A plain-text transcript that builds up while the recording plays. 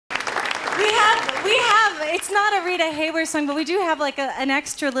It's not a Rita Hayworth song, but we do have like an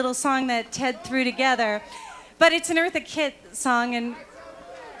extra little song that Ted threw together. But it's an Eartha Kitt song,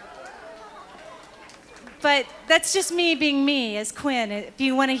 but that's just me being me as Quinn, if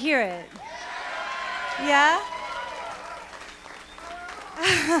you want to hear it. Yeah?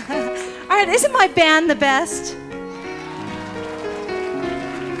 All right, isn't my band the best?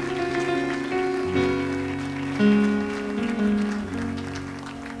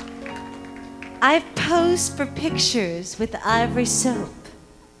 I've posed for pictures with ivory soap.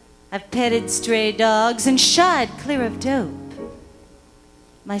 I've petted stray dogs and shied clear of dope.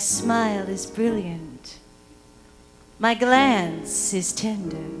 My smile is brilliant. My glance is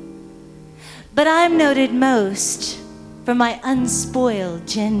tender. But I'm noted most for my unspoiled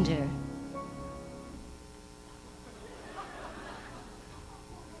gender.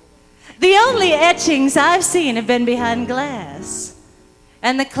 The only etchings I've seen have been behind glass,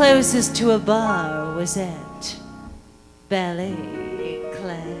 and the closest to a bar was at ballet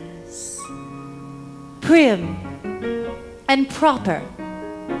class. Prim and proper,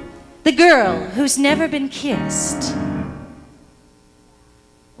 the girl who's never been kissed.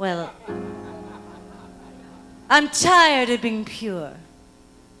 Well, I'm tired of being pure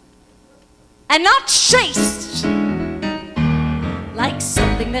and not chaste, like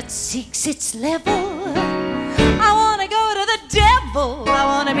something that seeks its level. I wanna go to the devil, I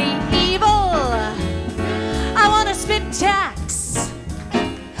wanna be evil, I wanna spit tax,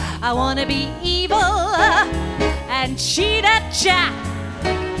 I wanna be evil and cheat at Jack.